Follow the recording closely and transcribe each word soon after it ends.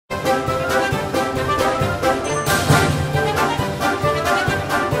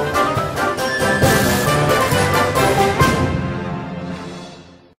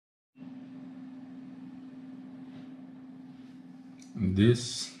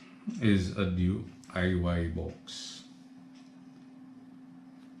This is a DIY box.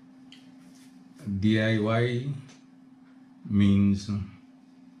 DIY means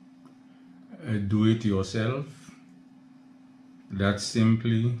do it yourself. That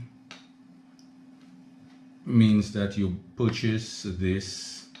simply means that you purchase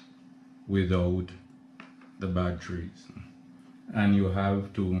this without the batteries, and you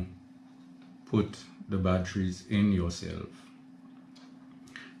have to put the batteries in yourself.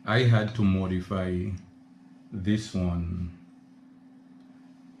 I had to modify this one,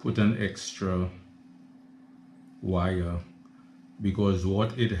 put an extra wire, because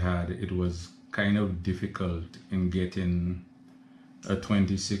what it had, it was kind of difficult in getting a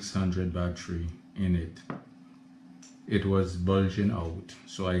 2600 battery in it. It was bulging out,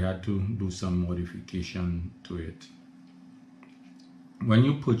 so I had to do some modification to it. When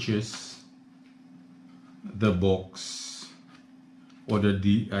you purchase the box or the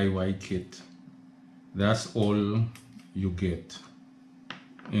DIY kit, that's all you get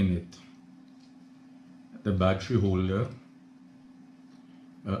in it: the battery holder,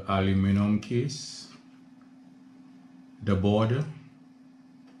 an aluminum case, the board,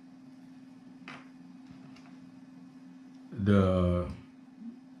 the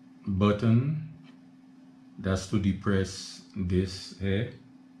button that's to depress this here,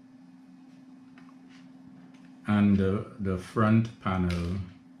 and the front panel.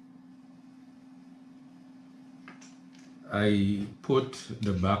 I put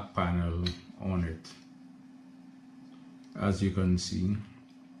the back panel on it. As you can see,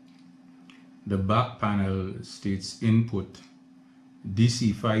 the back panel states input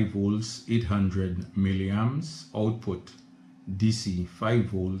DC 5 volts 800 milliamps, output DC 5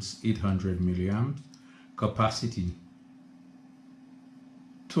 volts 800 milliamps, capacity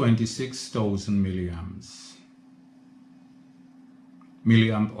 26,000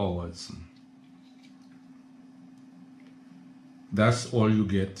 milliamp hours. That's all you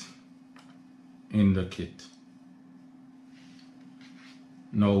get in the kit.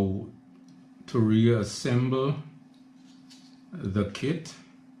 Now, to reassemble the kit,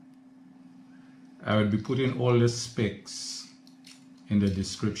 I will be putting all the specs in the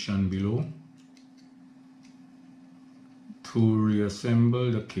description below. To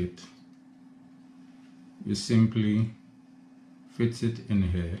reassemble the kit, you simply fit it in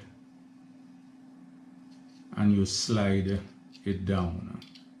here and you slide it down.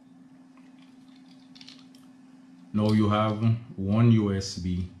 Now you have one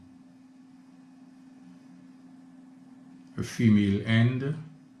USB, a female end,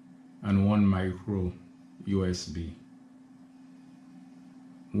 and one micro USB.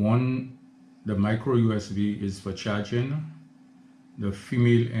 The micro USB is for charging, the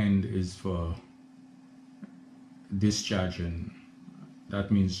female end is for discharging.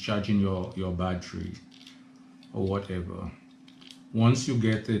 That means charging your battery or whatever. Once you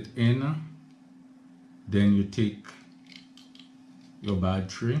get it in, then you take your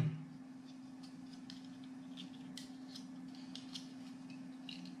battery,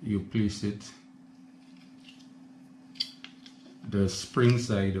 you place it the spring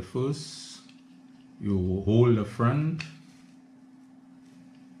side first, you hold the front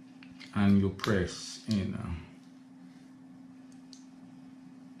and you press in.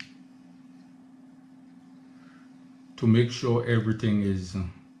 To make sure everything is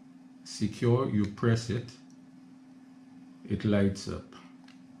secure, you press it, it lights up.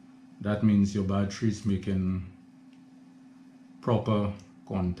 That means your battery is making proper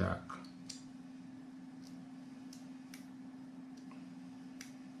contact.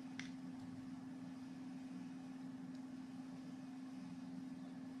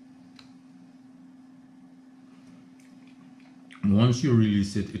 Once you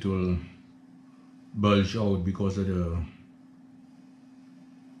release it, it will bulge out because of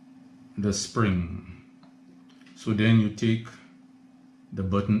the spring. So then you take the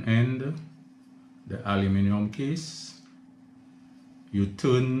button end, the aluminum case, you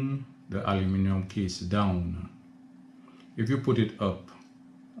turn the aluminum case down. If you put it up,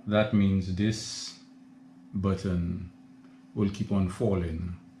 that means this button will keep on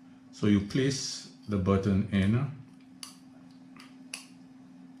falling. So you place the button in.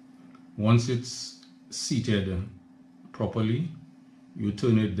 Once it's seated properly, you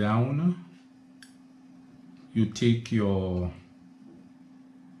turn it down, you take your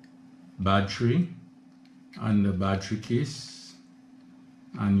battery and the battery case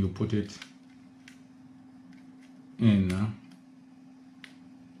and you put it in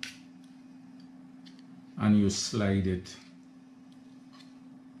and you slide it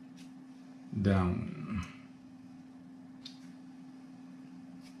down.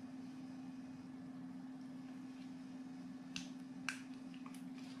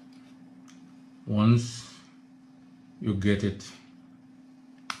 Once you get it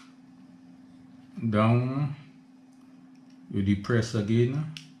down, you depress again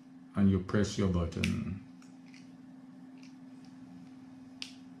and you press your button.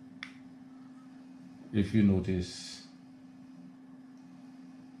 If you notice,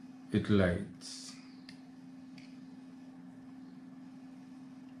 it lights.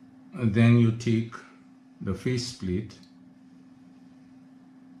 And then you take the faceplate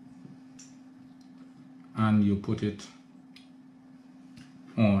and you put it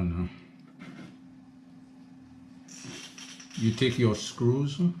on. You take your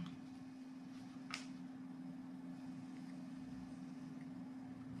screws,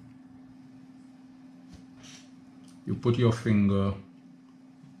 you put your finger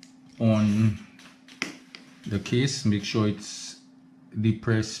on the case, make sure it's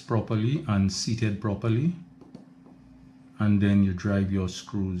depressed properly and seated properly, and then you drive your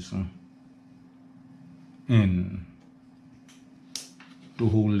screws in to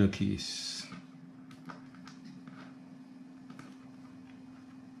hold the case.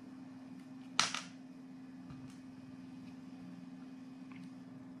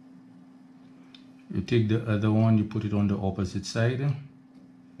 You take the other one, you put it on the opposite side,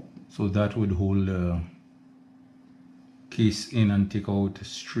 so that would hold the case in and take out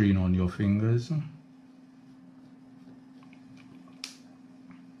strain on your fingers.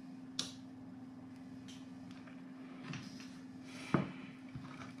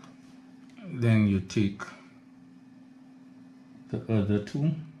 Then you take the other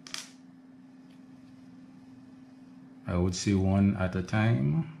two, I would say one at a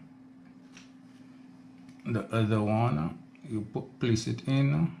time. The other one, you place it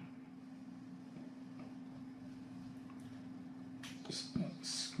in,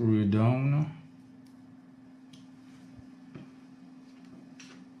 screw it down,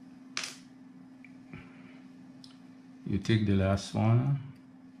 you take the last one.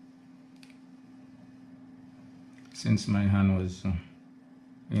 Since my hand was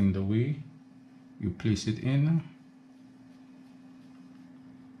in the way, you place it in,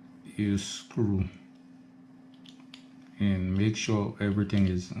 you screw in, make sure everything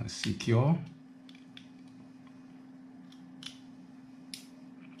is secure.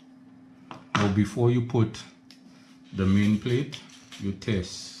 Now before you put the main plate, you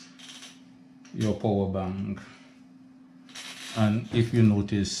test your power bank, and if you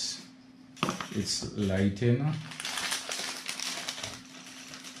notice it's lighting,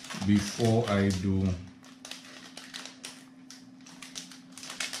 before I do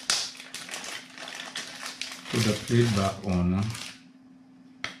put the plate back on,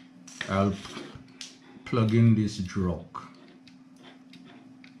 I'll plug in this jock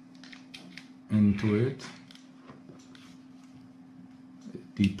into it,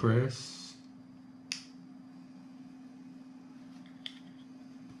 depress.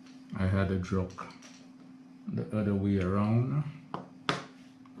 I had a jock the other way around,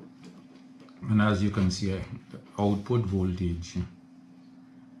 and as you can see, the output voltage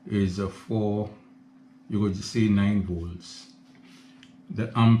is a 4, you could say 9 volts.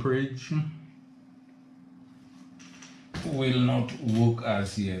 The amperage will not work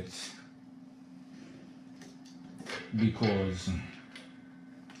as yet because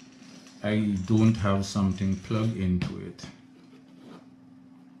I don't have something plugged into it.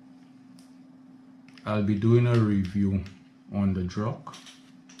 I'll be doing a review on the jock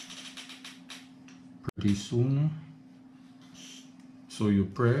pretty soon. So you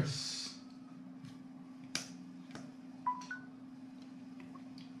press,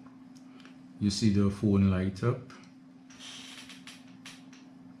 you see the phone light up.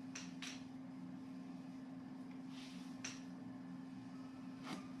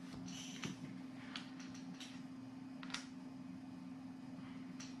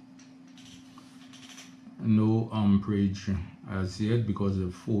 No amperage as yet because the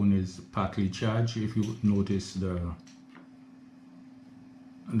phone is partly charged. If you notice the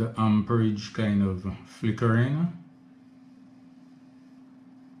amperage kind of flickering,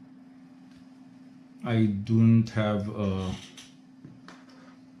 I don't have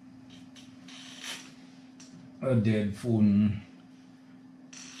a dead phone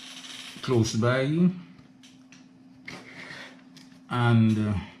close by,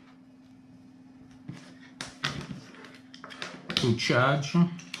 and to charge,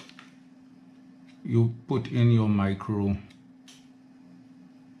 you put in your micro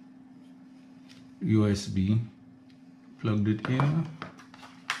USB, plugged it in,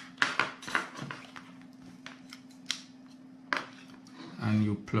 and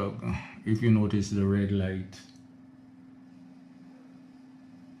you plug. If you notice the red light,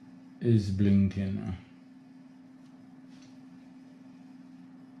 is blinking.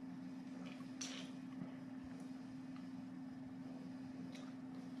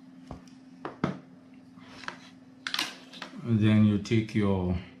 Then you take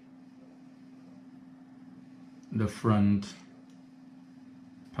the front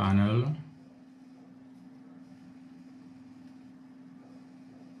panel,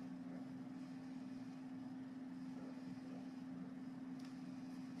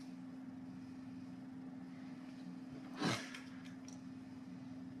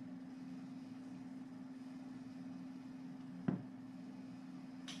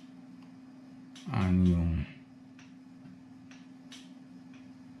 and you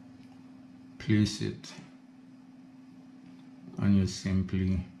place it, and you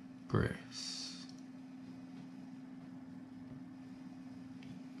simply press.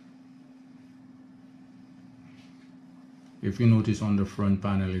 If you notice on the front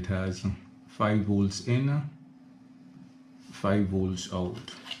panel, it has 5 volts in, 5 volts out.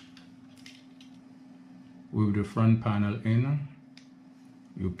 With the front panel in,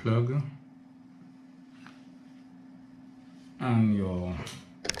 you plug, and your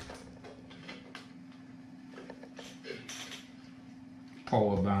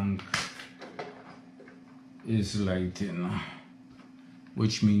power bank is lighting,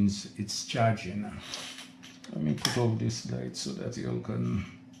 which means it's charging. Let me put off this light so that you can.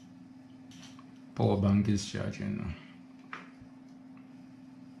 Power bank is charging.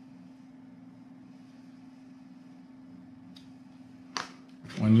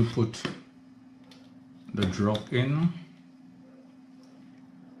 When you put the drop in,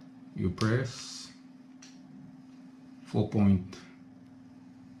 you press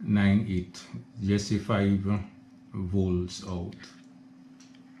 4.98, just 5 volts out.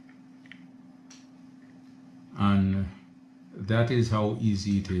 And that is how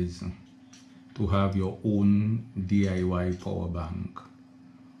easy it is to have your own DIY power bank.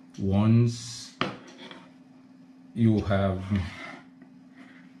 Once you have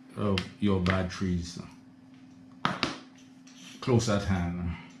your batteries close at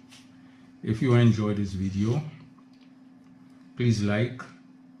hand. If you enjoyed this video, please like,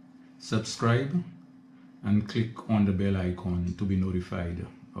 subscribe, and click on the bell icon to be notified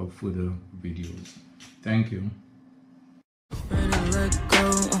of further videos. Thank you.